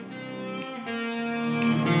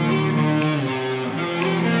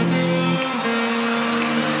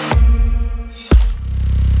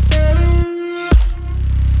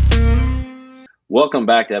Welcome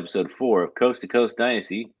back to episode 4 of Coast to Coast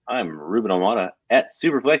Dynasty. I'm Ruben Almada at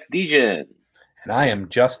Superflex DGen. And I am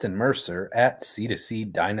Justin Mercer at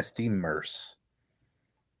C2C Dynasty Merce.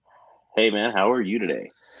 Hey man, how are you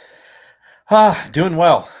today? Doing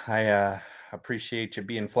well. I appreciate you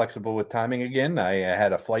being flexible with timing again. I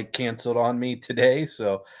had a flight canceled on me today,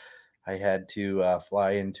 so I had to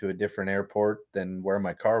fly into a different airport than where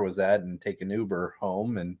my car was at and take an Uber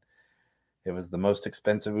home. And it was the most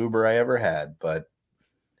expensive Uber I ever had. But,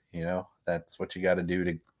 that's what you got to do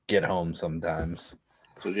to get home sometimes.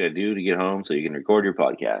 That's what you gotta do to get home so you can record your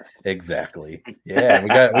podcast. Exactly. Yeah,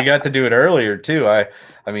 we got to do it earlier too. I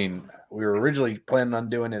mean, we were originally planning on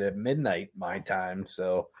doing it at midnight my time,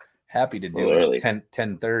 so happy to do early. it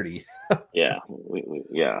 10:30. Yeah,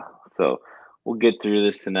 yeah. So we'll get through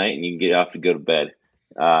this tonight, and you can get off to go to bed.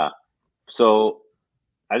 So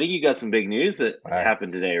I think you got some big news that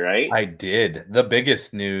happened today, right? I did. The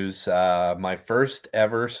biggest news, my first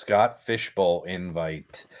ever Scott Fishbowl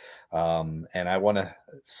invite. And I want to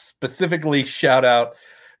specifically shout out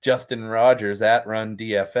Justin Rogers at Run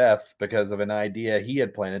DFF because of an idea he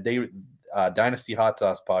had planned. Dynasty Hot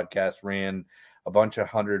Sauce podcast ran a bunch of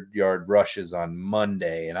 100-yard rushes on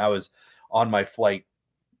Monday, and I was on my flight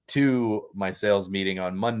to my sales meeting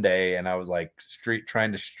on Monday, and I was like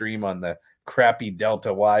trying to stream on the crappy Delta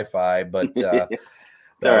Wi-Fi, but it's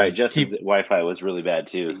all right. Justin's Wi-Fi was really bad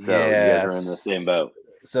too, so you guys are in the same boat.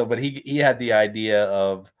 So, but he had the idea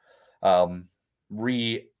of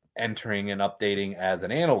re-entering and updating as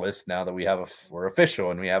an analyst now that we're official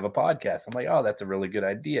and we have a podcast. I'm like, oh, that's a really good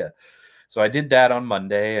idea. So I did that on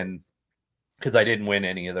Monday, and because I didn't win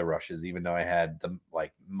any of the rushes, even though I had the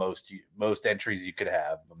most entries you could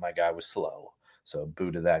have, but my guy was slow, so boo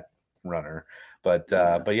to that runner. But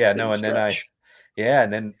yeah, no, and then I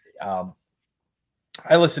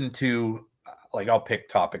listen to I'll pick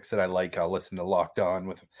topics that I like. I'll listen to Locked On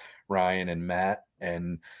with Ryan and Matt,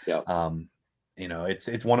 and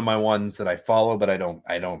it's one of my ones that I follow, but I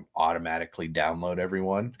don't automatically download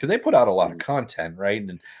everyone because they put out a lot of content, right?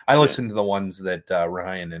 And I listen to the ones that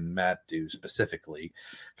Ryan and Matt do specifically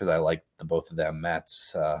because I like the both of them.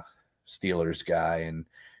 Matt's Steelers guy, and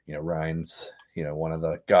Ryan's one of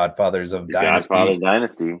the godfathers of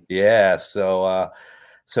Dynasty. Yeah, so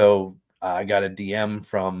I got a DM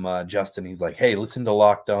from Justin. He's like, "Hey, listen to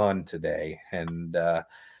Locked On today," and I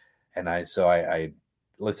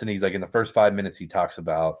listen. He's like, in the first 5 minutes, he talks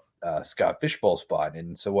about Scott Fishbowl spot,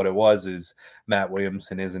 and so what it was is Matt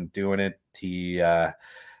Williamson isn't doing it. He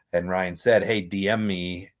and Ryan said, "Hey, DM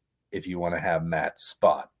me if you want to have Matt's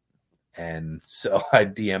spot." And so I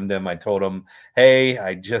DM'd him. I told him, "Hey,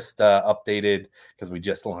 I just updated because we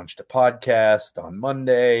just launched a podcast on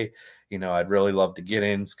Monday. I'd really love to get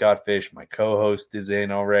in Scott Fish. My co-host is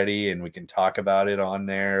in already, and we can talk about it on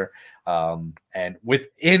there." And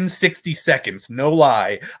within 60 seconds, no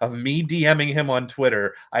lie, of me DMing him on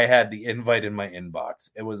Twitter, I had the invite in my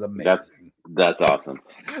inbox. It was amazing. That's awesome.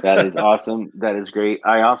 That is awesome. That is great.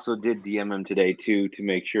 I also did DM him today too to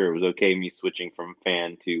make sure it was okay me switching from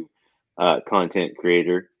fan to content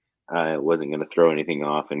creator. I wasn't going to throw anything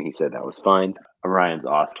off, and he said that was fine. Ryan's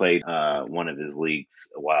also played one of his leagues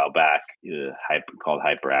a while back, called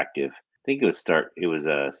Hyperactive. I think it was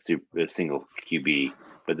a single QB,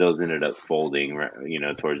 but those ended up folding,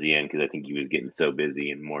 towards the end because I think he was getting so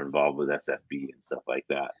busy and more involved with SFB and stuff like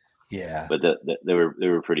that. Yeah, but they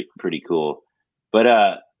were pretty cool.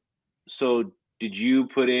 But so did you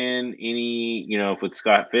put in any? With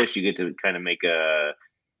Scott Fish, you get to kind of make a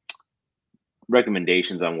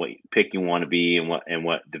recommendations on what pick you want to be and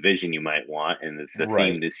what division you might want, and the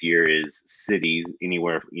theme this year is cities,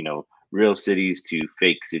 anywhere real cities to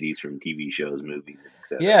fake cities from TV shows, movies,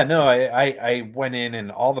 etc. Yeah, no, I went in,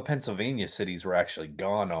 and all the Pennsylvania cities were actually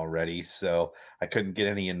gone already, so I couldn't get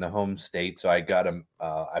any in the home state. So I got them.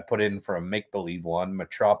 I put in for a make-believe one,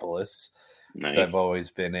 Metropolis. Nice. I've always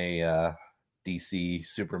been a DC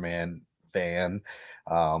Superman fan,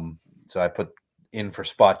 so I put in for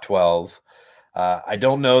spot 12. I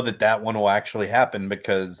don't know that one will actually happen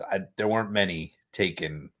because there weren't many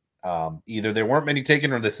taken. Either there weren't many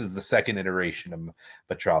taken, or this is the second iteration of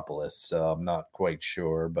Metropolis. So I'm not quite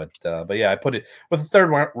sure, but yeah, I put it with a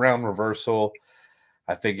third round reversal.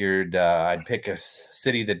 I figured I'd pick a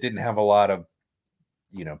city that didn't have a lot of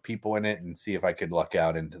people in it and see if I could luck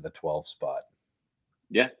out into the 12 spot.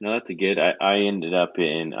 Yeah, no, that's a good. I ended up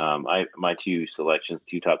in my two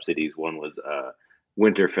top cities. One was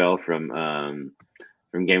Winterfell from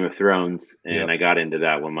Game of Thrones, and I got into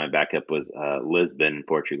that one. My backup was Lisbon,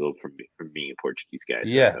 Portugal, from being a Portuguese guy.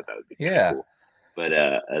 So I thought that would be cool. But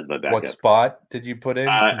as my backup, what spot did you put in?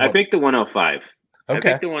 I picked the 105. Okay. I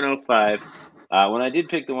picked the 105. When I did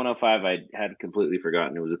pick the 105, I had completely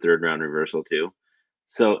forgotten it was a third round reversal too.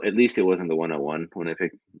 So at least it wasn't the 101 when I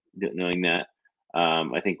picked, knowing that.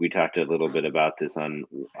 I think we talked a little bit about this on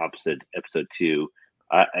opposite episode 2.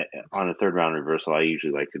 On a third round reversal, I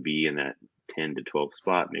usually like to be in that 10 to 12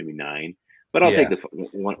 spot, maybe 9. But I'll take the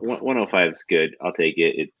 105 is good. I'll take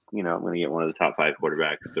it. It's, I'm going to get one of the top 5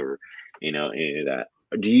 quarterbacks or, any of that.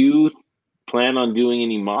 Do you plan on doing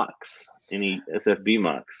any mocks, any SFB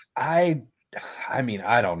mocks? I mean,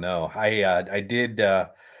 I don't know. I did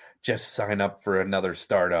just sign up for another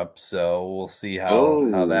startup, so we'll see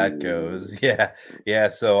how that goes. Yeah.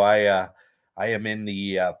 So I am in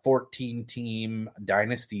the 14 team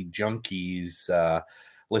Dynasty Junkies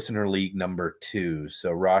listener league number 2.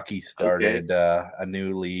 So Rocky started a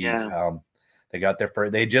new league. Yeah.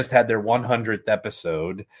 They just had their 100th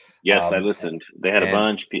episode. Yes, I listened. They had a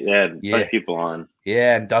bunch. They had a bunch of people on.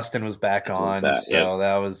 Yeah, and Dustin was back on, so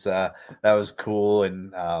that was cool.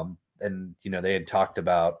 And they had talked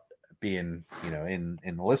about being in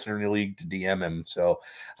the listener league to DM him. So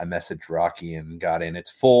I messaged Rocky and got in. It's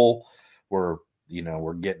full.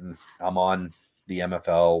 I'm on the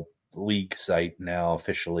MFL league site now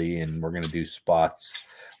officially, and we're gonna do spots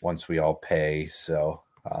once we all pay. So.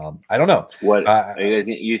 I don't know. What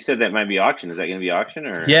you said that might be auction. Is that going to be auction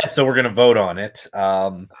or? Yeah, so we're going to vote on it.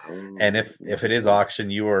 And if it is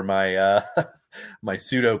auction, you are my my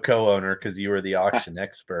pseudo co-owner because you are the auction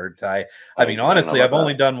expert. I mean, honestly, I've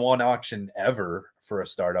only done one auction ever for a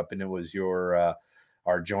startup, and it was your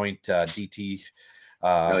our joint DT.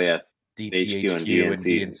 DTHQ and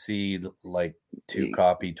DNC, like 2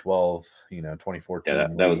 copy 12, 2014. Yeah,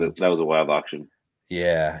 that was a wild auction.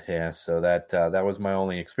 Yeah. So that was my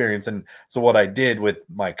only experience. And so what I did with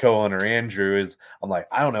my co-owner Andrew is I'm like,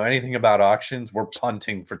 I don't know anything about auctions. We're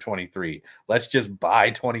punting for 23. Let's just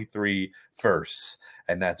buy 23 first.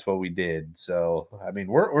 And that's what we did. So I mean,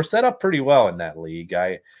 we're set up pretty well in that league.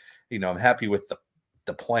 I'm happy with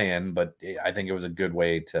the plan, but I think it was a good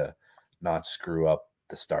way to not screw up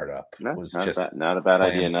the startup. Not a bad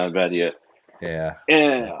idea. Yeah.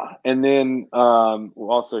 And then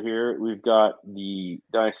also here we've got the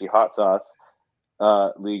Dynasty Hot Sauce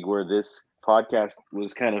League where this podcast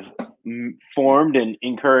was kind of formed and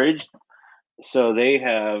encouraged. So they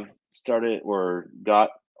have started or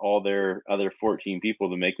got all their other 14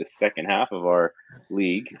 people to make the second half of our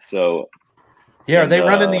league. So are they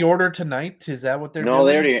running the order tonight? Is that what they're doing? No,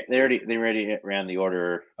 they already ran the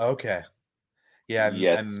order. Okay. Yeah.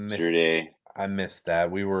 Yesterday. I missed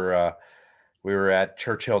that. We were at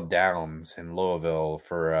Churchill Downs in Louisville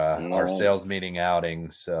for our sales meeting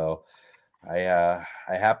outing. So I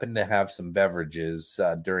happened to have some beverages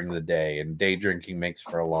during the day, and day drinking makes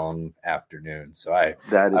for a long afternoon. So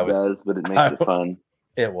does, but it makes it fun.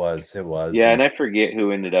 It was. Yeah, and I forget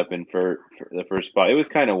who ended up in for the first spot. It was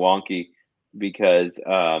kind of wonky because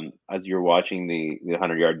as you're watching the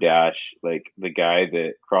 100-yard dash, like the guy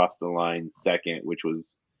that crossed the line second, which was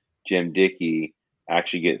Jim Dickey,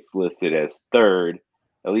 actually gets listed as third.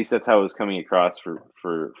 At least that's how it was coming across for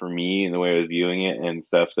me and the way I was viewing it and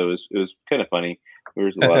stuff. So it was kind of funny. There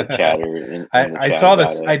was a lot of chatter. I saw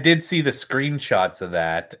this. I did see the screenshots of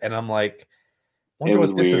that, and I'm like, wonder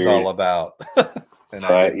what this is all about. And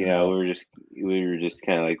we were just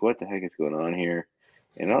kind of like, what the heck is going on here?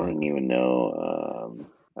 And I don't even know.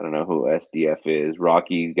 I don't know who SDF is.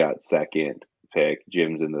 Rocky got second pick.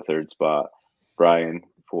 Jim's in the third spot. Brian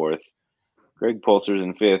fourth. Greg Pulser's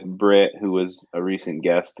in fifth. Britt, who was a recent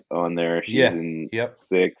guest on there, she's in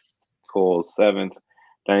sixth. Cole's seventh.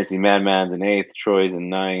 Dynasty Madman's in eighth. Troy's in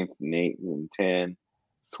ninth. Nate's in 10.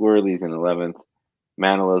 Swirly's in 11th.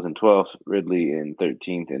 Manilow's in 12th. Ridley in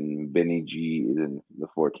 13th. And Benny G is in the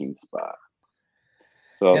 14th spot.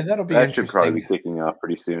 So that'll be that should probably be kicking off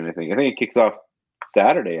pretty soon, I think. I think it kicks off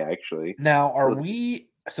Saturday, actually. Now,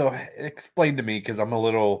 so explain to me, because I'm a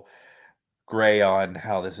little gray on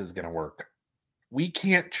how this is going to work. We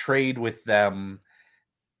can't trade with them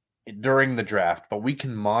during the draft, but we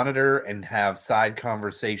can monitor and have side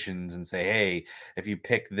conversations and say, hey, if you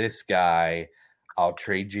pick this guy, I'll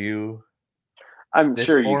trade you. I'm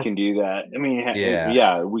sure you can do that. I mean,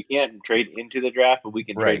 we can't trade into the draft, but we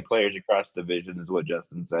can trade players across division, is what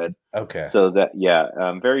Justin said. Okay. So that,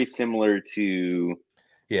 very similar to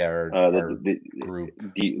our group.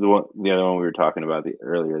 The other one we were talking about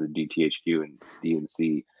earlier, the DTHQ and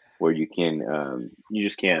DNC, where you can you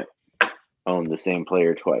just can't own the same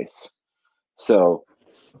player twice. So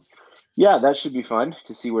that should be fun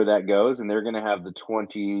to see where that goes. And they're going to have the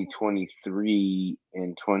 2023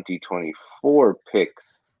 and 2024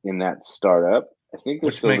 picks in that startup. I think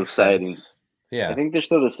they're still deciding. I think they're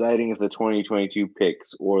still deciding if the 2022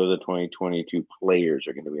 picks or the 2022 players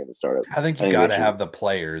are going to be in the startup. I think you think got they to should. have the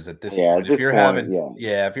players at this Yeah, point. at this point,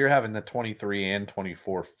 If you're having the 23 and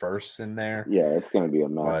 24 firsts in there, yeah, it's going to be a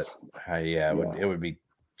but mess. it would be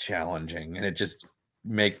challenging, and it just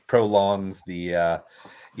prolongs the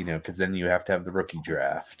because then you have to have the rookie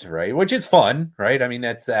draft, right? Which is fun, right? I mean,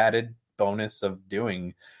 that's the added bonus of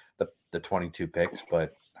doing the 22 picks,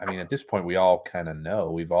 but I mean, at this point, we all kind of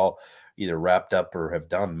know we've all either wrapped up or have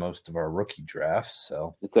done most of our rookie drafts.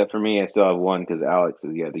 So, except for me, I still have one because Alex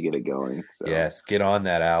has yet to get it going. So. yes, get on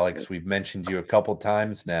that, Alex. We've mentioned you a couple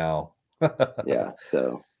times now. Yeah.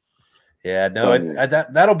 So. Yeah, no,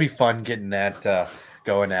 that'll be fun getting that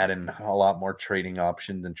going at and a lot more trading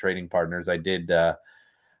options and trading partners. I did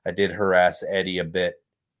harass Eddie a bit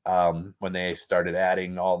when they started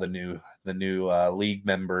adding all the new league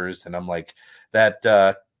members, and I'm like,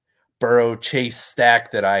 that Burrow Chase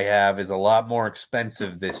stack that I have is a lot more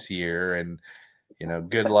expensive this year, and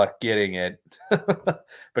good luck getting it.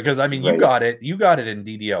 Because I mean, you got it in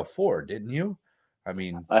DDL4, didn't you? I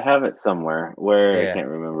mean, I have it somewhere where I can't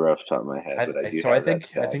remember off the top of my head, but I do. So I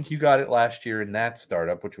think you got it last year in that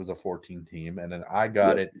startup, which was a 14 team, and then I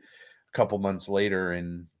got it a couple months later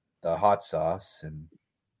in the hot sauce, and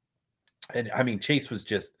I mean, Chase was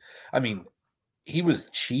just, I mean, he was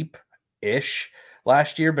cheap-ish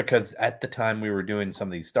last year because at the time we were doing some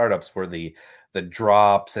of these startups where the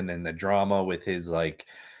drops and then the drama with his like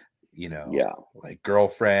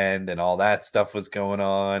girlfriend and all that stuff was going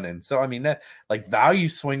on. And so, I mean, that like value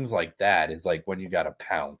swings like that is like when you got to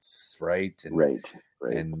pounce, right? And,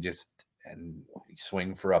 and and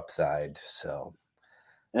swing for upside. So,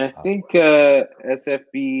 and I think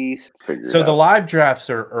SFB. So the live drafts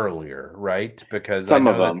are earlier, right? Because some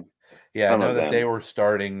of them. I know that they were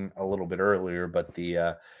starting a little bit earlier, but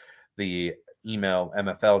the email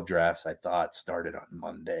MFL drafts I thought started on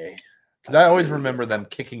Monday. Because I always remember them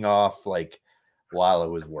kicking off like while I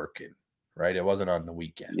was working, right? It wasn't on the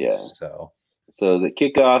weekend. Yeah. So the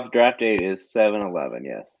kickoff draft date is 7/11.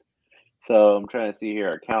 Yes. So I'm trying to see here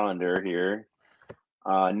our calendar here.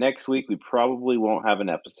 Next week we probably won't have an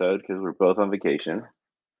episode because we're both on vacation.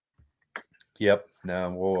 Yep.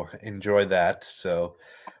 No, we'll enjoy that. So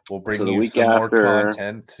we'll bring you some more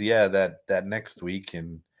content. Yeah, that next week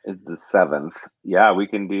and it's the 7th. Yeah, we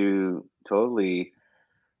can do totally.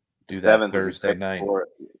 Do that Thursday night. Before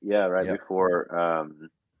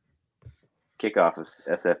kickoff of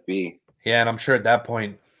SFB. Yeah, and I'm sure at that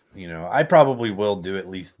point, I probably will do at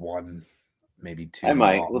least one, maybe two. I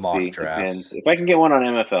might. We'll see. Drafts. Depends. If I can get one on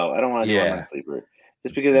MFL, I don't want to do one on Sleeper.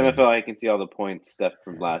 Just because MFL, I can see all the points stuff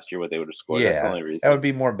from last year, what they would have scored. Yeah, that's the only reason. That would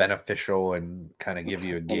be more beneficial and kind of give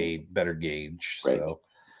you a better gauge. Right. So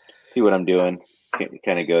see what I'm doing.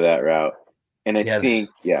 Kind of go that route. And I think,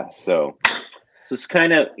 so it's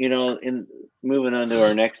kind of, in moving on to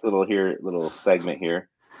our next little segment here.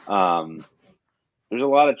 There's a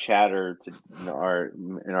lot of chatter in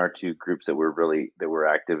our two groups that we're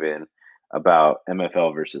active in about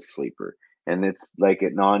MFL versus Sleeper, and it's like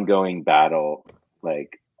an ongoing battle,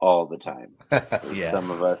 like all the time.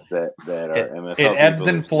 Some of us that are MFL. It ebbs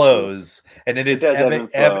and flows, and it is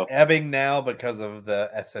ebbing now because of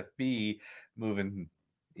the SFB moving,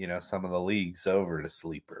 some of the leagues over to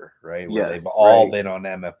Sleeper, right? Where they've all been on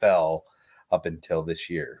MFL up until this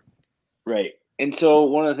year. Right. And so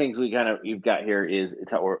one of the things you've got here is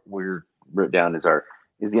it's how we're wrote down is the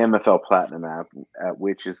MFL Platinum app,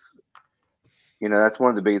 which is, that's one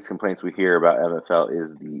of the biggest complaints we hear about MFL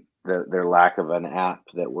is their lack of an app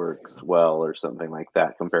that works well or something like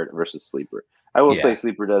that compared versus Sleeper. I will say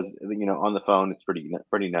Sleeper does, on the phone, it's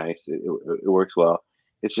pretty nice. It works well.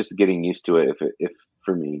 It's just getting used to it. If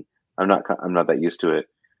for me, I'm not that used to it.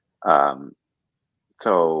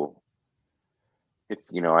 So if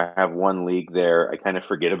I have one league there, I kind of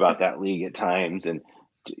forget about that league at times, and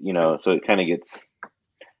so it kind of gets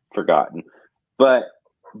forgotten. But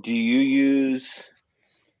do you use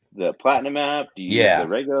the Platinum app? Do you use the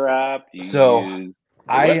regular app? Do you use the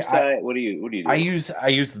website? What do you do? I use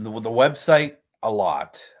the website a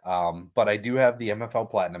lot, but I do have the MFL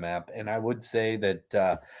Platinum app, and I would say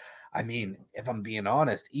that I mean, if I'm being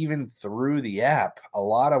honest, even through the app, a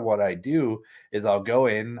lot of what I do is I'll go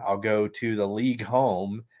to the league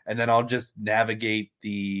home, and then I'll just navigate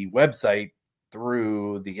the website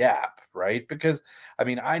through the app, right? Because I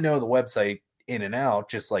mean, I know the website in and out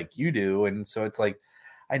just like you do, and so it's like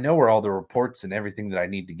I know where all the reports and everything that I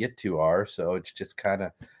need to get to are. So it's just kind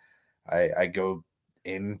of I go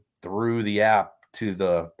in through the app to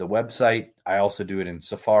the website. I also do it in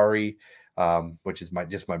Safari, which is my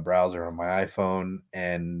browser on my iPhone.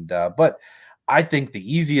 And but I think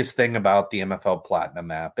the easiest thing about the MFL Platinum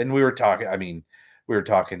app, and we were talking, I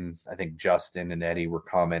think Justin and Eddie were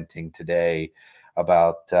commenting today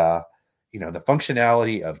about, the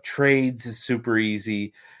functionality of trades is super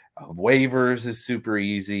easy, of waivers is super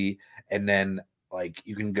easy. And then like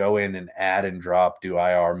you can go in and add and drop, do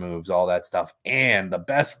IR moves, all that stuff. And the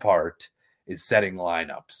best part is setting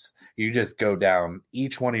lineups. You just go down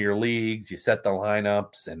each one of your leagues, you set the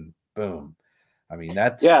lineups, and boom. I mean,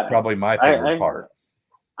 that's probably my favorite part.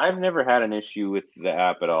 I've never had an issue with the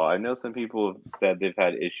app at all. I know some people have said they've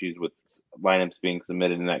had issues with lineups being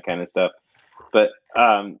submitted and that kind of stuff, but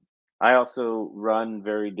I also run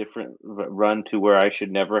run to where I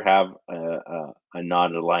should never have a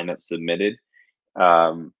not a lineup submitted.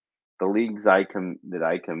 The leagues that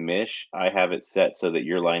I commish, I have it set so that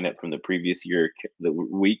your lineup from the previous year, the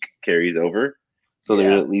week carries over, so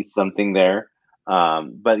there's at least something there.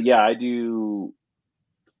 But yeah, I do.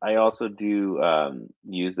 I also do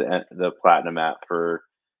use the Platinum app for.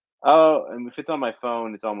 Oh, and if it's on my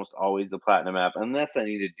phone, it's almost always the Platinum app, unless I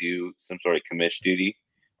need to do some sort of commish duty,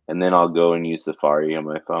 and then I'll go and use Safari on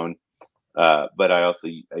my phone. But I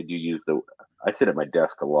do use I sit at my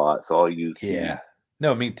desk a lot, so I'll use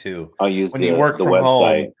No, me too. I'll use when you work the from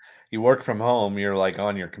website. home. You work from home, you're like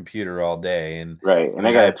on your computer all day, and right. And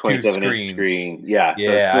I got a 27-inch screen. Yeah, so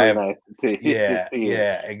it's really nice to see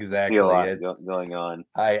exactly. See a lot going on.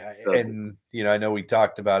 And I know we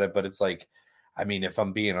talked about it, but it's like, I mean, if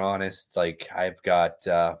I'm being honest, like I've got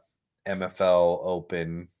MFL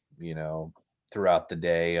open, throughout the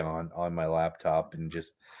day on my laptop, and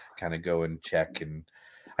just kind of go and check. And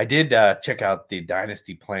I did check out the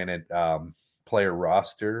Dynasty Planet player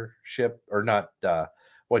roster ship, or not.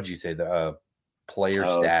 What did you say? The player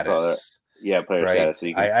status. Player status. So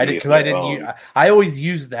you can I didn't. I always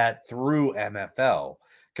use that through MFL,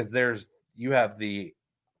 because you have the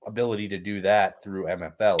ability to do that through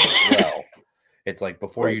MFL as well. It's like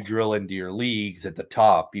before you drill into your leagues at the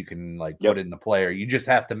top, you can put in the player. You just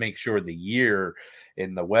have to make sure the year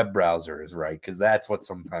in the web browser is right, because that's what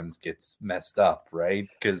sometimes gets messed up, right?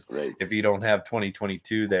 Because if you don't have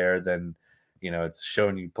 2022 there, then it's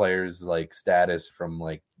showing you players status from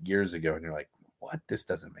years ago, and you're like, what? This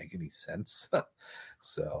doesn't make any sense.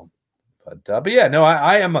 So, but yeah, no,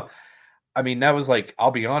 I am. I mean, that was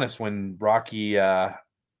I'll be honest, when Rocky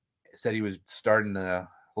said he was starting a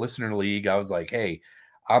listener league, I was like, hey,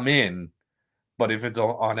 I'm in, but if it's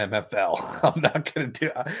on MFL, I'm not gonna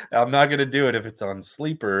do it if it's on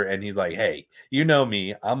Sleeper. And he's like, hey, you know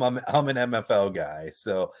me, I'm an MFL guy,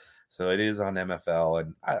 so it is on MFL.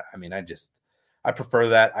 And I mean, I prefer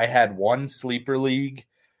that. I had one Sleeper league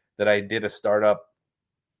that I did a startup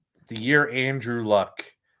the year Andrew Luck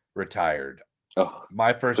retired.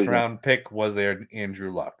 My first round pick was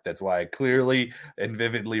Andrew Luck. That's why I clearly and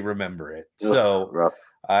vividly remember it. So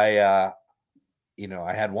I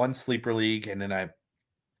had one Sleeper league, and then I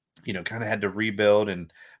kind of had to rebuild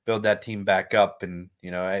and build that team back up. And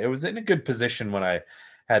it was in a good position when I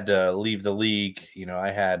had to leave the league.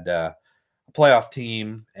 I had a playoff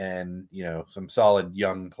team and some solid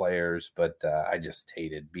young players, but I just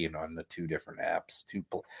hated being on the two different apps,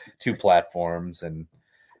 two platforms, and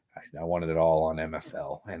I wanted it all on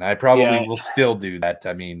MFL. And I probably will still do that.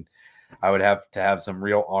 I mean, I would have to have some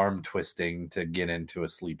real arm twisting to get into a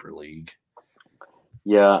Sleeper league.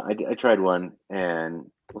 Yeah, I tried one,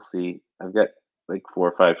 and we'll see. I've got 4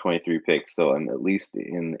 or 5 23 picks, so I'm at least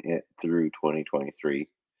in it through 2023,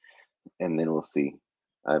 and then we'll see.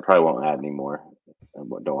 I probably won't add any more. I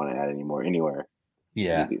don't want to add any more anywhere.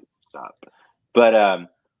 Yeah. Stop. But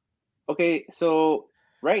okay, so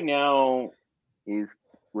right now is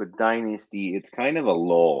with Dynasty, it's kind of a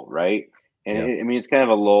lull, right? And I mean, it's kind of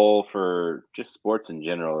a lull for just sports in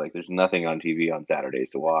general. There's nothing on TV on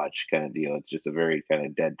Saturdays to watch, kind of deal. It's just a very kind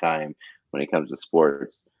of dead time when it comes to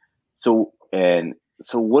sports. So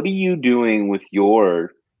what are you doing with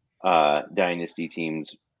your Dynasty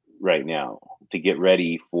teams right now to get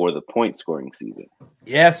ready for the point scoring season?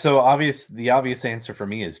 Yeah, so the obvious answer for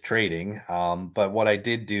me is trading. But what I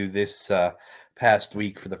did do this past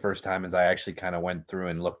week for the first time is I actually kind of went through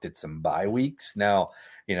and looked at some bye weeks. Now,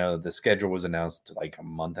 the schedule was announced a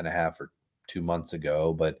month and a half or 2 months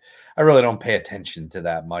ago, but I really don't pay attention to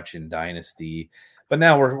that much in Dynasty. But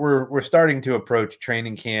now we're starting to approach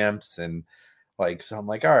training camps, and so I'm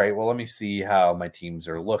like, all right, well, let me see how my teams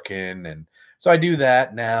are looking. And so I do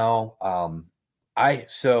that now.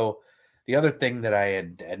 So the other thing that I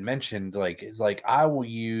had mentioned is I will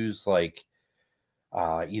use either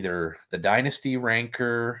the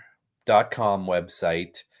dynastyranker.com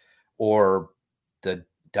website or the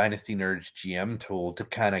Dynasty Nerds GM tool to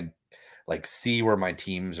kind of see where my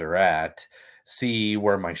teams are at. see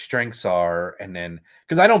where my strengths are, and then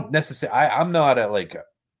because I don't necessarily, I'm not a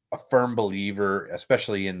firm believer,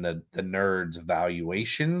 especially in the nerds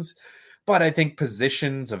valuations, but I think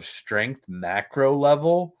positions of strength macro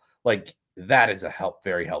level, like that is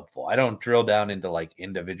very helpful. I don't drill down into like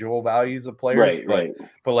individual values of players, but Right.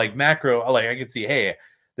 like macro, like I can see, hey,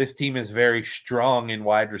 this team is very strong in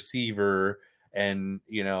wide receiver, and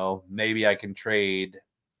maybe I can trade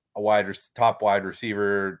a top wide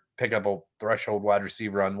receiver, pick up a threshold wide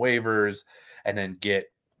receiver on waivers, and then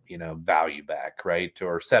get value back, right?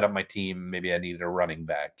 Or set up my team. Maybe I needed a running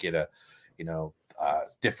back, get a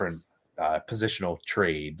different positional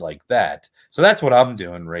trade like that. So that's what I'm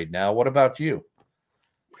doing right now. What about you?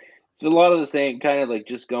 So a lot of the same, kind of like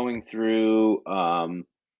just going through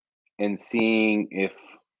and seeing if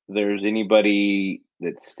there's anybody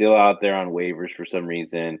that's still out there on waivers for some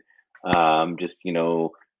reason. Just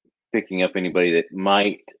picking up anybody that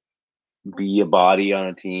might be a body on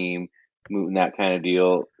a team, moving that kind of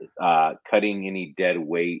deal. Cutting any dead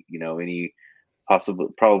weight, any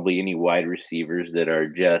probably any wide receivers that are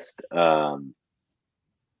just or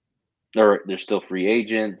they're still free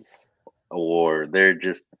agents, or they're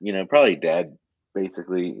just probably dead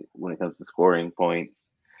basically when it comes to scoring points.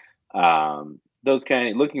 Those kind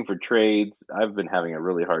of looking for trades. I've been having a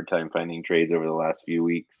really hard time finding trades over the last few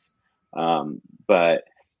weeks, but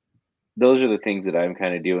those are the things that I'm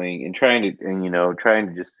kind of doing and trying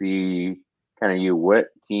to just see kind of what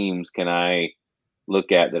teams can I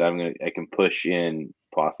look at that I can push in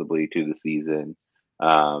possibly to the season,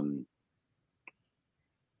 um,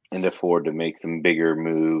 and afford to make some bigger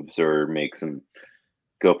moves or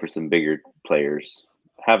go for some bigger players.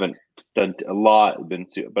 Haven't done a lot,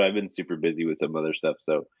 but I've been super busy with some other stuff.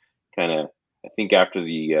 So, kind of, I think after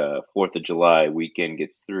the 4th of July weekend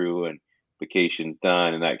gets through and vacation's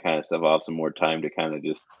done and that kind of stuff, I'll have some more time to kind of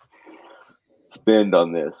just spend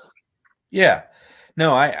on this. Yeah,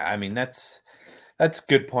 no, I mean that's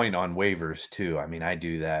good point on waivers too. I mean, I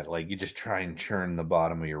do that. Like you just try and churn the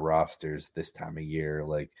bottom of your rosters this time of year.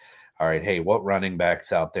 Like, all right, hey, what running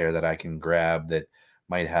backs out there that I can grab that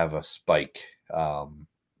might have a spike,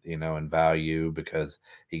 in value because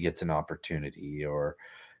he gets an opportunity, or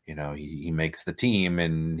he makes the team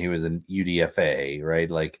and he was an UDFA, right?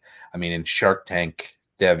 Like, I mean, in Shark Tank,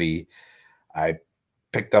 Devi, I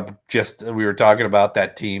picked up we were talking about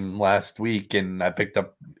that team last week, and I picked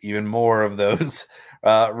up even more of those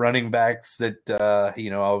running backs that I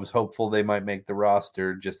was hopeful they might make the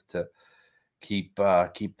roster just to keep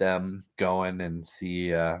them going and see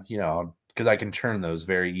because I can churn those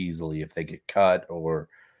very easily if they get cut or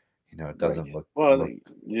it Right. doesn't Well,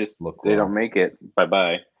 look they don't well. make it.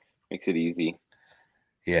 Bye. Makes it easy.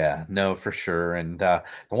 Yeah, no, for sure. And the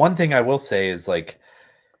one thing I will say is like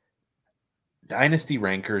Dynasty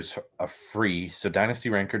Rankers are free. So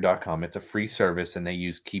dynastyranker.com, it's a free service and they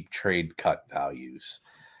use keep trade cut values.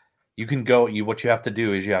 You can go what you have to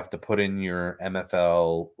do is you have to put in your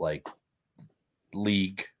MFL like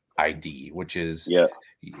league ID, which is Yeah.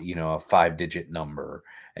 a 5-digit number,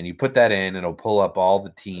 and you put that in, it'll pull up all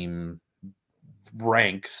the team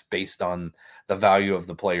ranks based on the value of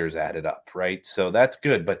the players added up, right? So that's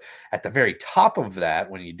good. But at the very top of that,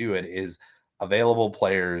 when you do it, is available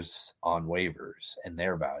players on waivers and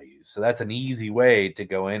their values. So that's an easy way to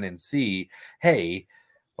go in and see, hey,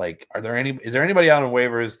 like, is there anybody out on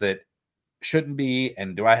waivers that shouldn't be?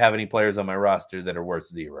 And do I have any players on my roster that are worth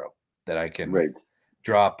 0 that I can Right.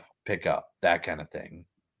 drop, pick up, that kind of thing?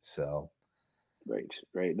 So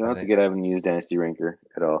Right. No, that's a good. I haven't used Dynasty Ranker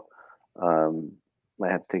at all.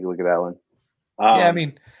 Might have to take a look at that one. Yeah, I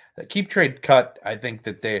mean, keep trade cut. I think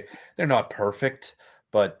that they're not perfect,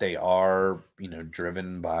 but they are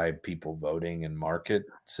driven by people voting and market.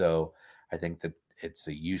 So I think that it's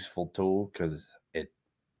a useful tool because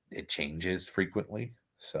it changes frequently.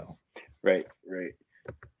 So Right.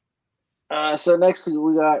 So next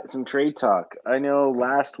we got some trade talk. I know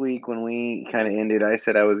last week when we kind of ended, I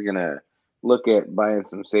said I was gonna look at buying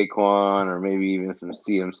some Saquon or maybe even some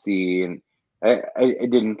CMC, and I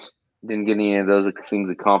didn't get any of those things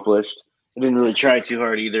accomplished. I didn't really try too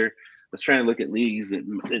hard either. I was trying to look at leagues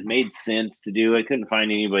that made sense to do. I couldn't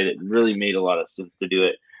find anybody that really made a lot of sense to do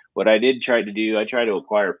it. What I did try to do, I tried to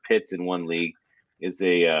acquire Pitts in one league. It's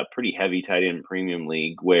a pretty heavy tight end premium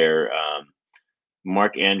league where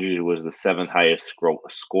Mark Andrews was the 7th highest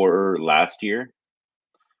scorer last year,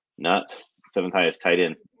 not 7th highest tight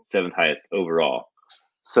end, 7th highest overall.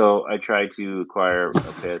 So I tried to acquire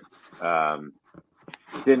a Pitts.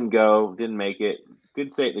 Didn't make it.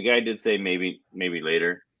 The guy did say maybe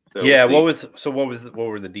later. So yeah, we'll what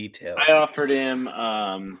were the details? I offered him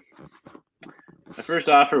My first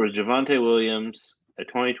offer was Javonte Williams, a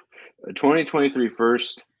 2023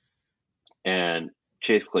 first, and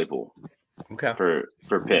Chase Claypool for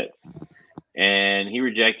Pitts. And he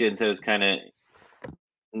rejected and said it was kind of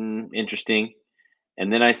interesting.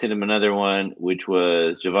 And then I sent him another one, which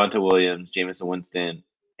was Javonte Williams, Jameson Winston,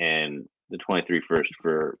 and the 23 first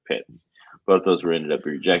for Pitts. Both those were ended up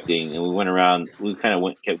rejecting, and we went around. We kind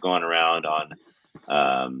of kept going around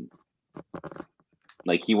on,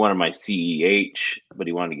 like he wanted my CEH, but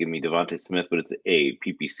he wanted to give me Devontae Smith, but it's a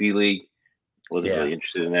PPC league. Wasn't really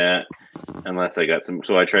interested in that unless I got some.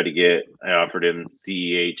 So I offered him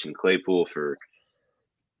CEH and Claypool for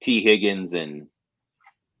T Higgins and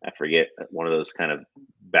I forget one of those kind of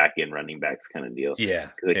back end running backs kind of deal. Yeah.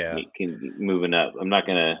 Can be moving up. I'm not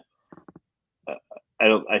going to,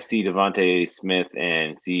 I see Devontae Smith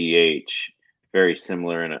and CEH very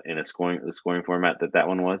similar in the scoring format that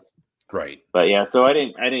one was. Right. But yeah, so I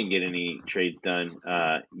didn't get any trades done.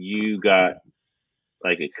 You got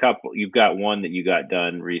like a couple. You've got one that you got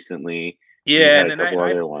done recently. Yeah, and a couple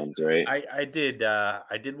other ones, right? I did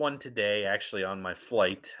one today actually on my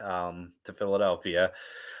flight to Philadelphia.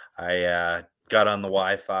 I got on the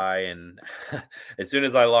Wi-Fi, and as soon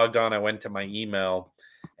as I logged on, I went to my email,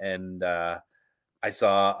 and I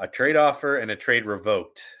saw a trade offer and a trade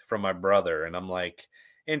revoked from my brother, and I'm like,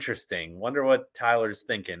 interesting. Wonder what Tyler's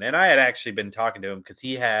thinking. And I had actually been talking to him because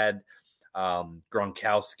he had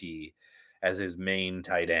Gronkowski as his main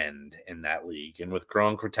tight end in that league. And with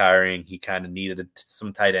Gronk retiring, he kind of needed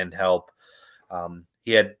some tight end help.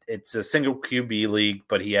 It's a single QB league,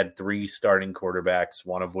 but he had 3 starting quarterbacks,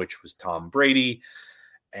 one of which was Tom Brady.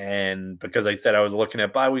 And because I said I was looking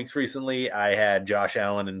at bye weeks recently, I had Josh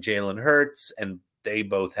Allen and Jalen Hurts, and they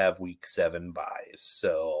both have week 7 buys.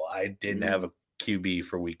 So I didn't have a QB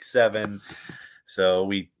for week 7. So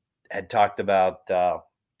we had talked about,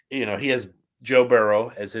 he has Joe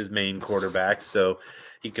Burrow as his main quarterback, so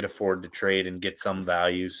he could afford to trade and get some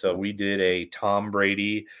value. So we did a Tom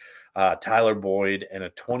Brady, Tyler Boyd, and a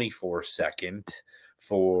 24 second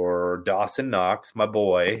for Dawson Knox, my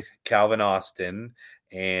boy, Calvin Austin,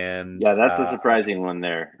 and that's a surprising one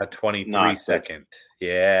there. A 23 second.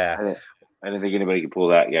 Yeah. I didn't think anybody could pull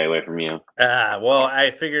that guy away from you. Well, I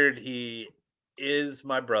figured he is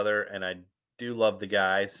my brother, and I do love the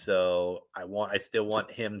guy, so I still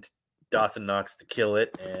want him Dawson Knox to kill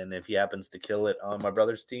it, and if he happens to kill it on my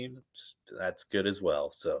brother's team, that's good as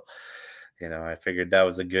well. So, I figured that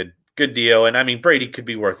was a good deal. And I mean, Brady could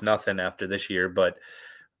be worth nothing after this year, but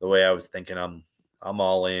the way I was thinking, I'm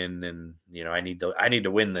all in, and I need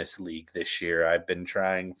to win this league this year. I've been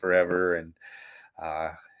trying forever, and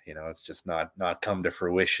it's just not come to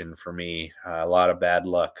fruition for me. A lot of bad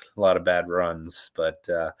luck, a lot of bad runs, but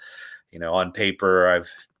on paper, I've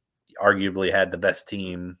arguably had the best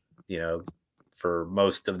team, for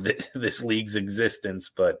most of this league's existence,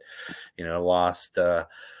 but lost the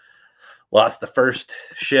first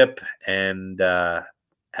ship and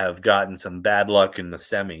have gotten some bad luck in the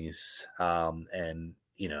semis, and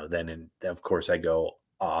then of course I go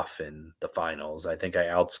off in the finals. I think I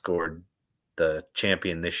outscored the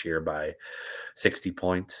champion this year by 60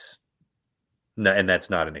 points. No, and that's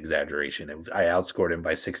not an exaggeration. I outscored him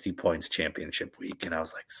by 60 points championship week, and I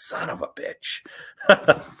was like, son of a bitch.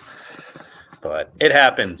 But it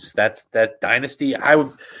happens. That's that Dynasty.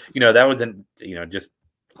 That wasn't, just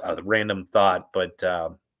a random thought, but,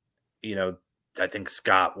 I think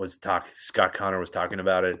Scott Connor was talking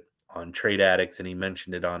about it on Trade Addicts, and he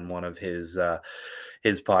mentioned it on one of his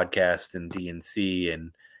podcasts in DNC.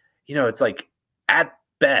 And, it's like at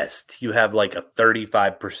best you have like a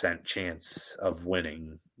 35% chance of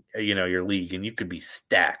winning, your league, and you could be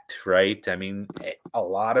stacked, right? I mean, a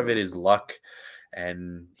lot of it is luck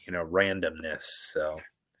and, randomness. So,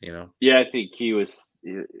 Yeah, I think he was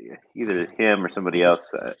either him or somebody else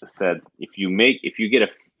said if you get a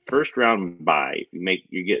first round bye,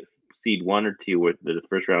 you get seed 1 or 2 with the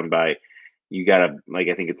first round bye, you got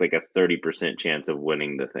I think it's like a 30% chance of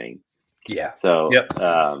winning the thing. Yeah. So, yep.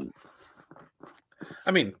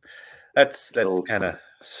 I mean, that's kind of,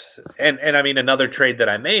 and I mean, another trade that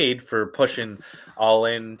I made for pushing all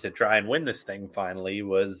in to try and win this thing finally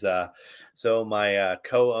was, so my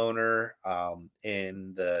co-owner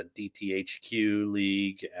in the DTHQ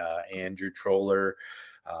league, Andrew Troller,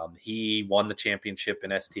 he won the championship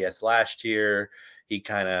in STS last year. He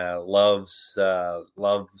kind of loves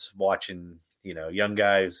watching, young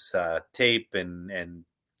guys tape and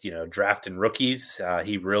drafting rookies.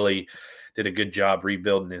 He really did a good job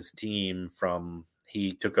rebuilding his team from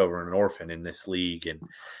he took over an orphan in this league, and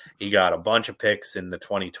he got a bunch of picks in the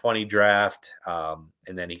 2020 draft,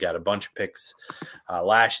 and then he got a bunch of picks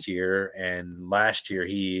last year. And last year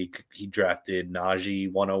he drafted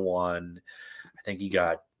Najee 101. I think he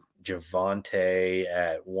got Javonte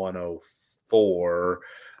at 104.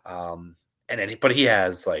 But he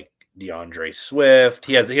has like DeAndre Swift.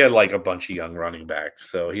 He had like a bunch of young running backs.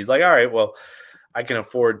 So he's like, all right, well, I can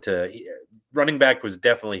afford to. Running back was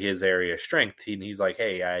definitely his area of strength. He's like,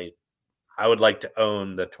 hey, I would like to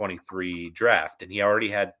own the 23 draft. And he already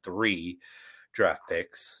had 3 draft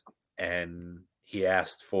picks. And he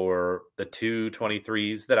asked for the 2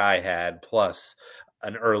 23s that I had, plus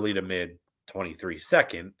an early to mid 23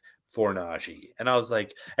 second for Najee. And I was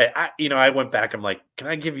like, I went back. I'm like, can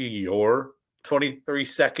I give you your 23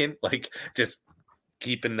 second? Like, just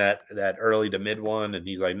keeping that early to mid one. And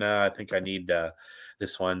he's like, no, I think I need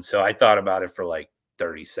this one. So I thought about it for like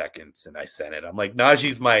 30 seconds and I sent it. I'm like,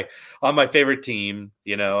 Najee's on my favorite team.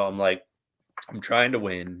 I'm like, I'm trying to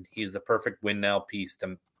win. He's the perfect win now piece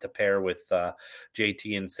to pair with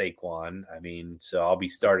JT and Saquon. I mean, so I'll be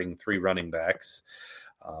starting 3 running backs.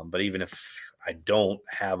 But even if I don't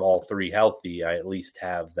have all 3 healthy, I at least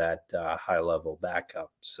have that high level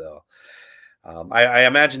backup. So I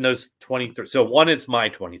imagine those 23. So one is my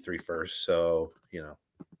 23 first. So,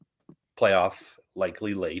 playoff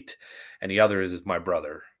likely late. And the other is my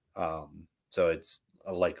brother. So it's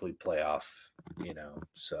a likely playoff,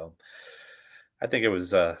 so I think it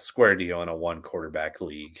was a square deal in a 1 quarterback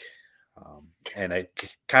league. And I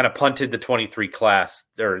kind of punted the 23 class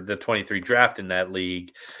or the 23 draft in that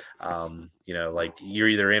league. Like you're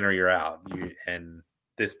either in or you're out. And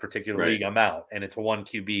this particular league, I'm out, and it's a 1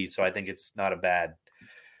 QB. So I think it's not a bad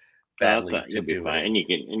league to do. Fine.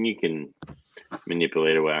 And you can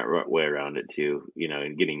manipulate a way around it too.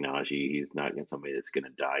 And getting Najee, he's not somebody that's going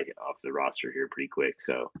to die off the roster here pretty quick.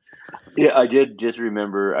 So yeah, I did just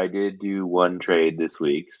remember I did do 1 trade this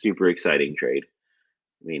week. Super exciting trade.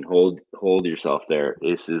 I mean, hold yourself there.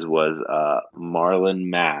 This was Marlon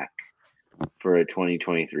Mack for a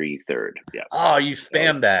 2023 third. Yeah. Oh, you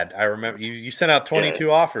spammed that. I remember you sent out 22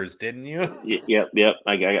 offers, didn't you? Yep.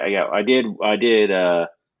 I did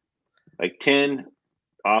like 10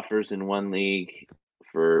 offers in 1 league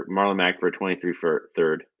for Marlon Mack for a 23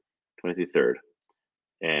 third.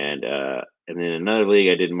 And then another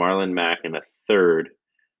league I did Marlon Mack in a third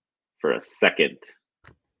for a second.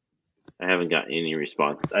 I haven't gotten any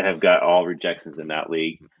response. I have got all rejections in that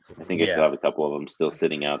league. I think I still have a couple of them still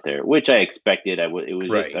sitting out there, which I expected. I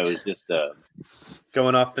was just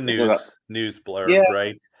going off the news blurb,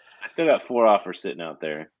 right? I still got 4 offers sitting out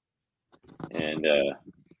there, and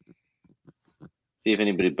see if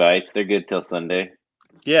anybody bites. They're good till Sunday.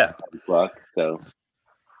 Yeah. So if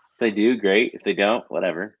they do, great. If they don't,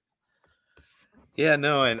 whatever. Yeah,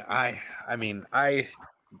 no, and I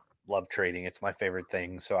love trading. It's my favorite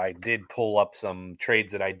thing. So I did pull up some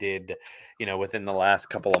trades that I did, within the last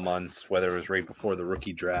couple of months, whether it was right before the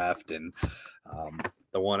rookie draft. And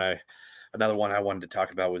another one I wanted to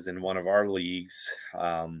talk about was in one of our leagues,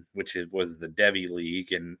 which was the Devi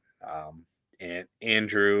League. And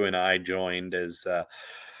Andrew and I joined as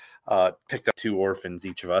picked up 2 orphans,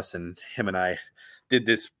 each of us, and him and I did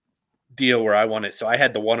this deal where I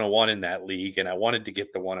had the 101 in that league, and I wanted to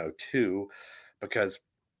get the 102 because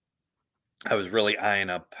I was really eyeing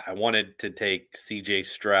up. I wanted to take CJ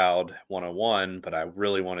Stroud 101, but I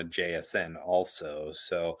really wanted JSN also.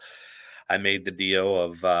 So I made the deal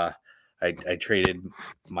of I traded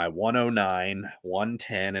my 109,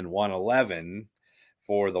 110, and 111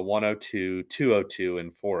 for the 102, 202,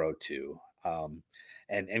 and 402.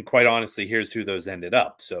 And quite honestly, here's who those ended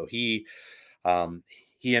up. So he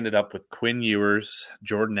ended up with Quinn Ewers,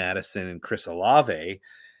 Jordan Addison, and Chris Olave.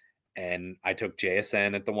 And I took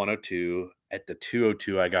JSN at the 102. At the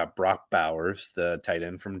 202, I got Brock Bowers, the tight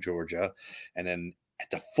end from Georgia. And then at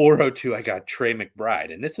the 402, I got Trey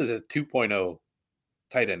McBride. And this is a 2.0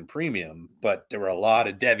 tight end premium, but there were a lot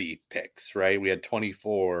of Devi picks, right? We had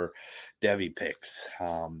 24 Devi picks.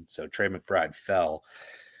 So Trey McBride fell.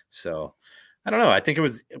 So I don't know. I think it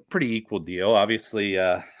was a pretty equal deal. Obviously,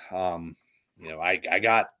 I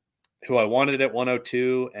got who I wanted at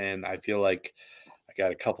 102, and I feel like I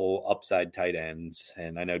got a couple upside tight ends,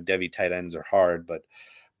 and I know Devi tight ends are hard, but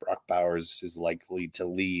Brock Bowers is likely to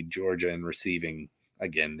lead Georgia in receiving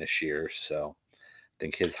again this year. So I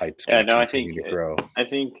think his hype's going to continue to grow. I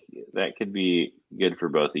think that could be good for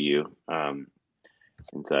both of you and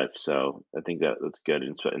such. So I think that's good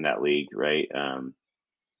in that league, right?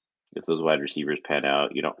 If those wide receivers pan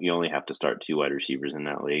out, you only have to start 2 wide receivers in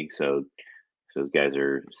that league. So those guys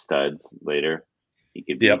are studs later. he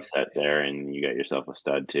could be Yep. set there, and you got yourself a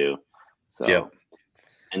stud too. So, Yep.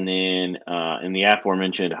 and then in the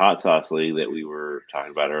aforementioned hot sauce league that we were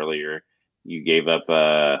talking about earlier, you gave up.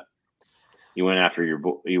 You went after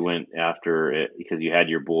you went after it because you had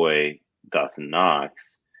your boy Dawson Knox.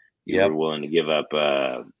 You were Yep. willing to give up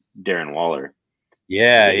Darren Waller.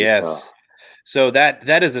 Yeah. Today, Yes. So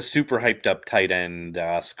that is a super hyped up tight end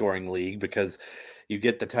scoring league because you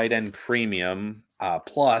get the tight end premium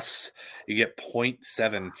plus you get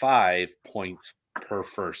 0.75 points per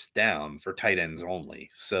first down for tight ends only.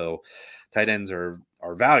 So tight ends are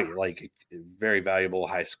value like very valuable,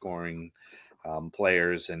 high scoring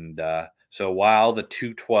players. And so while the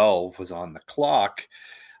 212 was on the clock,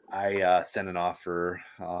 I sent an offer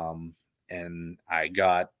and I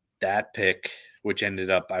got that pick, which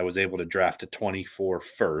ended up I was able to draft a 24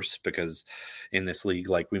 first because in this league,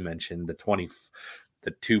 like we mentioned,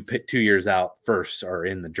 the 2 years out first are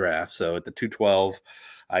in the draft. So at the 212,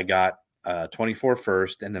 I got 24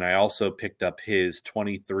 first, and then I also picked up his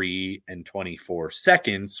 23 and 24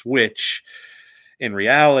 seconds, which in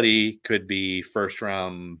reality could be first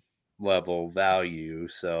round level value.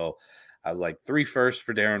 So I was like 3 firsts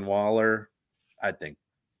for Darren Waller. I think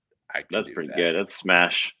I can that's do pretty that. good. That's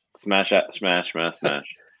smash, smash, smash, smash, smash.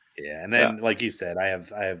 Yeah, and Yeah. then like you said, I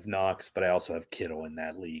have Knox, but I also have Kittle in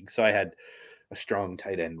that league, so I had a strong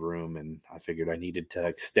tight end room, and I figured I needed to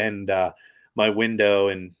extend my window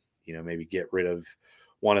and maybe get rid of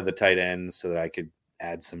one of the tight ends so that I could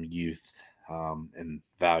add some youth and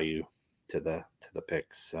value to the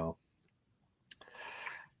picks. So,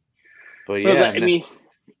 but Well, yeah, I mean,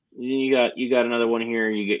 you got another one here.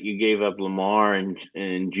 You gave up Lamar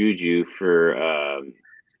and Juju for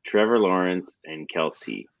Trevor Lawrence and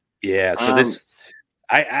Kelsey. yeah. So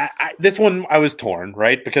this one I was torn,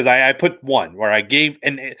 right? Because I put one where I gave,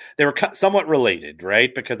 and they were somewhat related,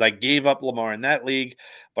 right? Because I gave up Lamar in that league,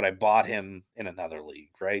 but I bought him in another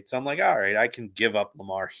league, right? So I'm like, all right, I can give up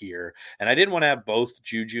Lamar here. And I didn't want to have both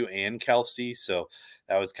Juju and Kelsey. So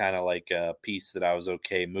that was kind of like a piece that I was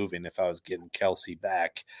okay moving if I was getting Kelsey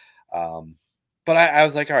back. But I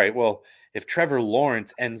was like, all right, well, if Trevor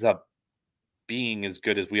Lawrence ends up being as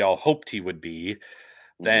good as we all hoped he would be,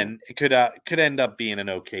 then it could end up being an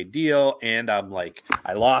okay deal. And I'm like,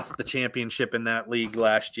 I lost the championship in that league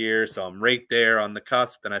last year, so I'm right there on the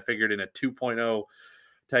cusp. And I figured in a 2.0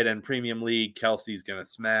 tight end premium league, Kelsey's gonna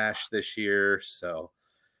smash this year. So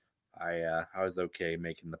I was okay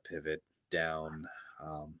making the pivot down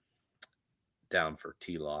down for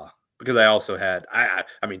T Law because I also had I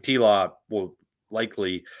mean T Law will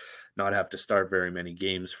likely not have to start very many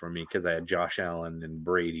games for me because I had Josh Allen and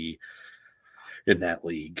Brady in that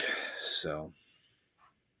league. So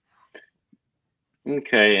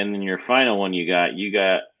Okay, and then your final one, you got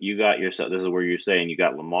yourself. This is where you're saying you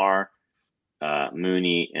got Lamar,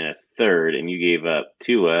 Mooney, and a third, and you gave up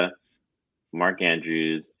Tua, Mark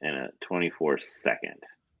Andrews, and a 24 second.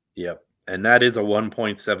 yep. And that is a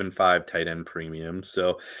 1.75 tight end premium.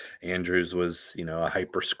 So Andrews was, a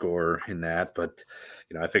hyper score in that. But,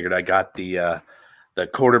 I figured I got the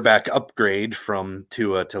quarterback upgrade from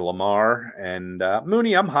Tua to Lamar. And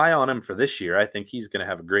Mooney, I'm high on him for this year. I think he's going to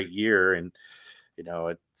have a great year. And,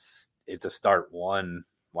 it's a start one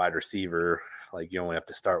wide receiver. Like you only have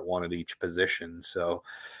to start one at each position. So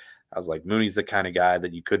I was like, Mooney's the kind of guy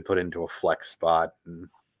that you could put into a flex spot and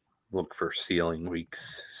look for ceiling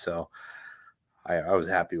weeks. So I was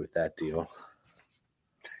happy with that deal.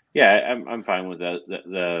 Yeah, I'm fine with that.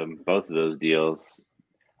 The both of those deals.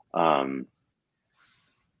 I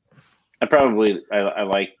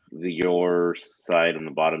like your side on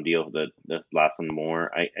the bottom deal. The last one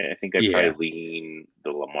more. I think I'd Yeah. probably lean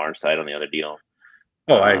the Lamar side on the other deal.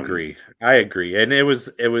 Oh, I agree. I agree. And it was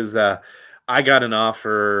I got an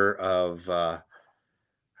offer of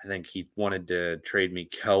I think he wanted to trade me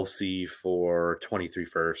Kelsey for 23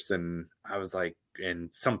 firsts, and I was like, and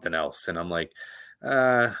something else. And I'm like,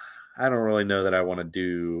 I don't really know that I want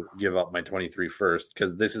to give up my 23 first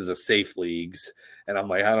because this is a safe leagues. And I'm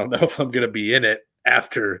like, I don't know if I'm going to be in it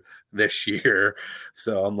after this year.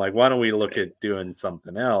 So I'm like, why don't we look at doing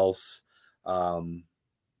something else? And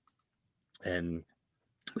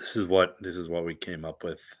this is what we came up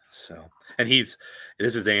with. So, and this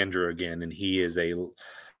is Andrew again, and he is a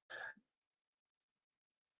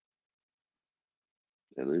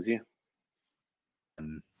Did I lose you?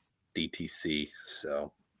 DTC.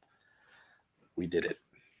 So we did it.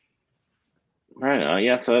 Right.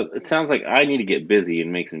 Yeah. So it sounds like I need to get busy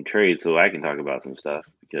and make some trades so I can talk about some stuff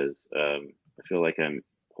because I feel like I'm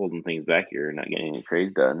holding things back here and not getting any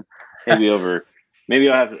trades done. Maybe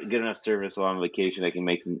I'll have good enough service while I'm on vacation. I can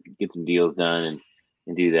get some deals done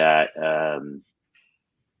and do that.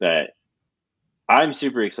 that I'm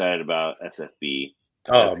super excited about SFB.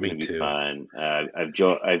 Oh, That's going me to be too. fun. I've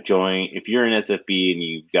joined. If you're in SFB and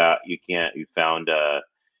you found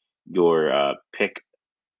your pick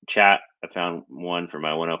chat. I found one for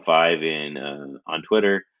my 105 in on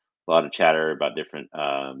Twitter. A lot of chatter about different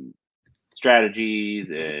strategies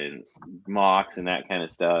and mocks and that kind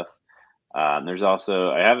of stuff. There's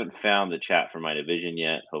also I haven't found the chat for my division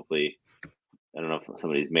yet. Hopefully, I don't know if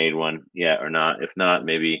somebody's made one yet or not. If not,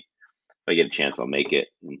 maybe if I get a chance, I'll make it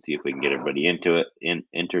and see if we can get everybody into it,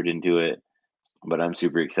 entered into it. But I'm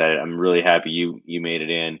super excited. I'm really happy you made it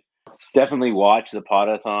in. Definitely watch the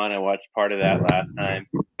podathon. I watched part of that last time.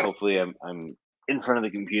 Hopefully, I'm in front of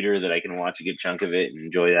the computer that I can watch a good chunk of it and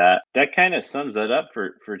enjoy that. That kind of sums it up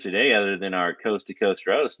for today, other than our coast to coast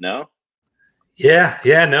roast. No. Yeah,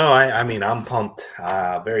 no, I mean, I'm pumped.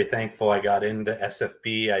 Very thankful I got into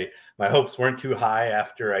SFB. My hopes weren't too high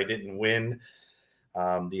after I didn't win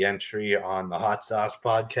the entry on the Hot Sauce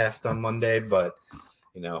podcast on Monday, but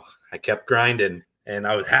I kept grinding, and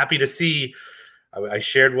I was happy to see. I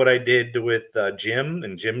shared what I did with Jim,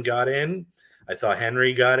 and Jim got in. I saw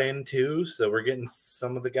Henry got in too, so we're getting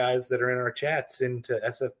some of the guys that are in our chats into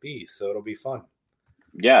SFB, so it'll be fun.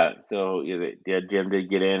 Yeah, so Jim did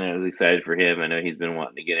get in. I was excited for him. I know he's been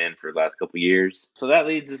wanting to get in for the last couple years. So that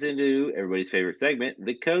leads us into everybody's favorite segment,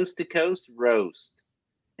 the Coast to Coast Roast.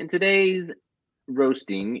 And today's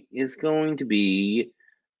roasting is going to be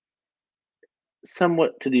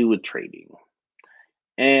somewhat to do with trading.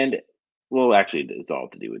 And, well, actually, it's all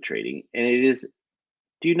to do with trading. And it is,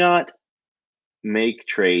 do not make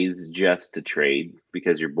trades just to trade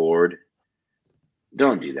because you're bored.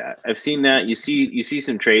 Don't do that. I've seen that. You see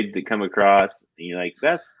some trades that come across, and you're like,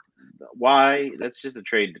 that's why. That's just a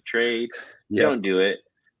trade to trade. Yep. Don't do it.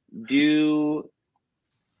 Do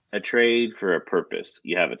a trade for a purpose.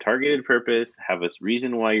 You have a targeted purpose. Have a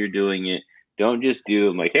reason why you're doing it. Don't just do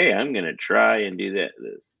them like, hey, I'm gonna try and do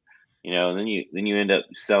this. And then you end up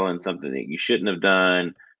selling something that you shouldn't have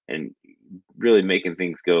done, and really making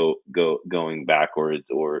things going backwards,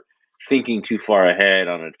 or thinking too far ahead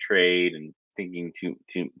on a trade and thinking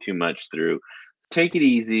too much through. Take it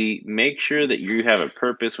easy. Make sure that you have a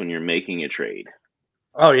purpose when you're making a trade.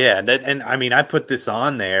 Oh yeah, and I mean, I put this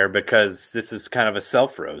on there because this is kind of a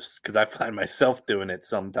self roast, because I find myself doing it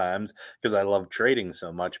sometimes because I love trading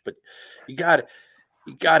so much. But you got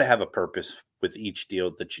to have a purpose with each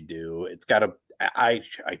deal that you do. It's got to. I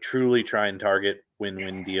truly try and target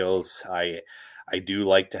win-win deals. I do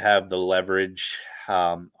like to have the leverage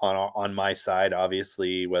on my side,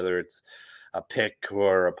 obviously, whether it's a pick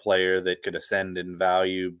or a player that could ascend in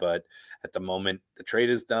value. But at the moment the trade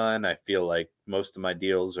is done, I feel like most of my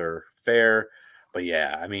deals are fair. But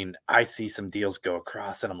yeah, I mean, I see some deals go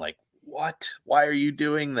across and I'm like, what? Why are you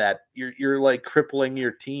doing that? You're like crippling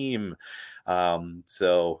your team.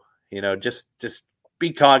 So just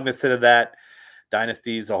be cognizant of that.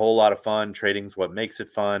 Dynasty is a whole lot of fun. Trading's what makes it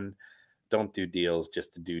fun. Don't do deals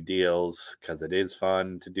just to do deals, because it is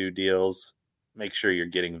fun to do deals. Make sure you're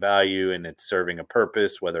getting value and it's serving a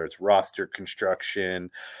purpose, whether it's roster construction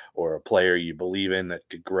or a player you believe in that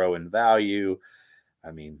could grow in value.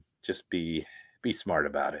 I mean, just be smart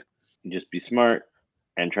about it. Just be smart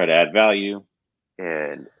and try to add value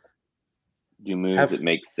and do moves that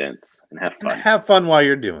make sense and have fun. Have fun while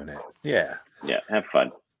you're doing it. Yeah. Yeah, have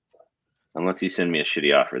fun. Unless you send me a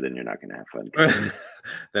shitty offer, then you're not going to have fun.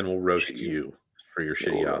 Then we'll roast you for your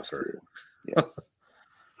shitty offer. Yes.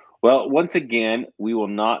 Well, once again, we will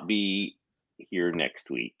not be here next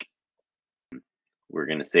week. We're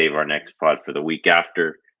going to save our next pod for the week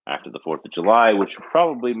after the 4th of July, which will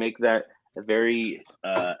probably make that a very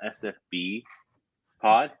SFB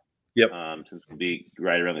pod. Yep. Since we'll be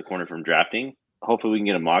right around the corner from drafting. Hopefully we can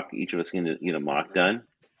get a mock. Each of us can get a mock done.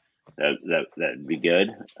 That'd be good,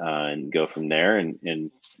 and go from there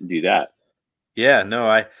and do that. Yeah,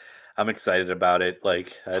 no, I'm excited about it.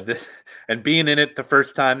 Like, and being in it the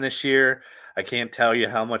first time this year, I can't tell you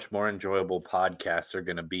how much more enjoyable podcasts are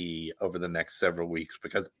going to be over the next several weeks,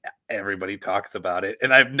 because everybody talks about it,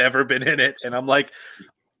 and I've never been in it, and I'm like,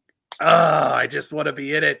 I just want to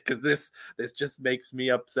be in it, because this just makes me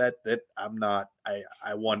upset that I'm not.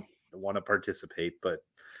 I want to participate, but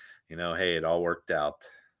hey, it all worked out.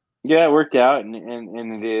 Yeah, it worked out, and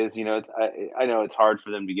it is. It's I know it's hard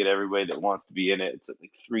for them to get everybody that wants to be in it. It's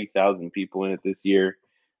like 3,000 people in it this year.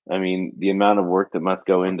 I mean, the amount of work that must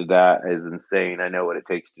go into that is insane. I know what it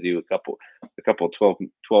takes to do a couple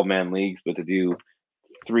 12-man leagues, but to do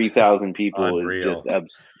 3,000 people Unreal. is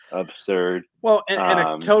just absurd. Well, and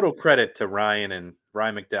a total credit to Ryan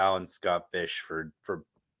McDowell and Scott Fish for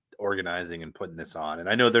organizing and putting this on. And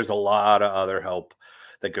I know there's a lot of other help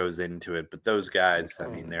that goes into it. But those guys, I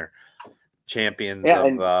mean, they're champions Yeah,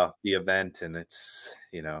 of the event, and it's,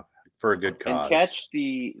 you know, for a good cause.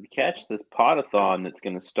 and catch this potathon that's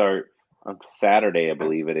going to start on Saturday, I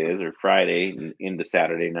believe it is, or Friday into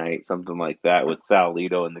Saturday night, something like that, with Sal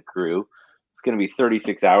Lito and the crew. It's going to be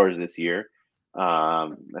 36 hours this year. I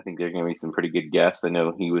think there's going to be some pretty good guests. I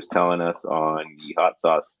know he was telling us on the Hot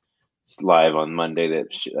Sauce live on Monday that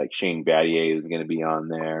like Shane Battier was going to be on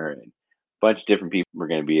there, and a bunch of different people were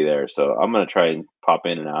going to be there. So I'm going to try and pop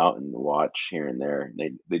in and out and watch here and there.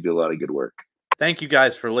 They do a lot of good work. Thank you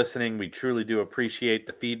guys for listening. We truly do appreciate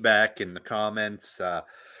the feedback and the comments,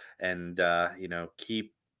 and you know,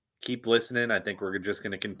 keep listening. I think we're just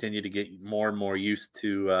going to continue to get more and more used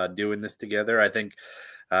to doing this together. I think,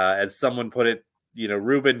 as someone put it, you know,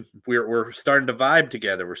 Ruben, we're starting to vibe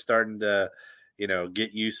together. We're starting to, you know,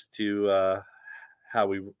 get used to how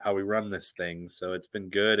we run this thing. So it's been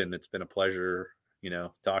good, and it's been a pleasure, you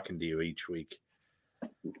know, talking to you each week.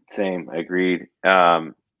 Same, agreed.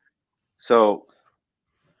 So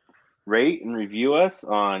rate and review us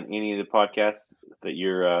on any of the podcasts that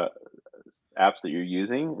you're apps that you're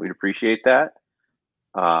using. We'd appreciate that.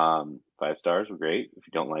 5 stars were great. If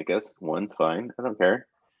you don't like us, 1's fine. I don't care.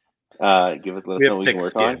 Let us know what we can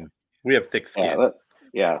work on. We have thick skin. Let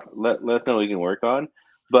us know what we can work on.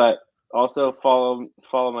 But also follow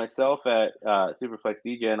myself at Superflex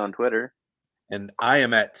DJN on Twitter. And I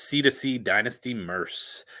am at C2C Dynasty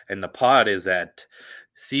Merce. And the pod is at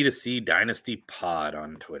C2C Dynasty Pod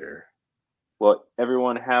on Twitter. Well,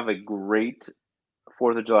 everyone have a great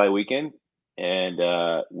 4th of July weekend, and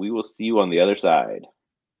we will see you on the other side.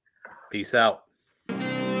 Peace out.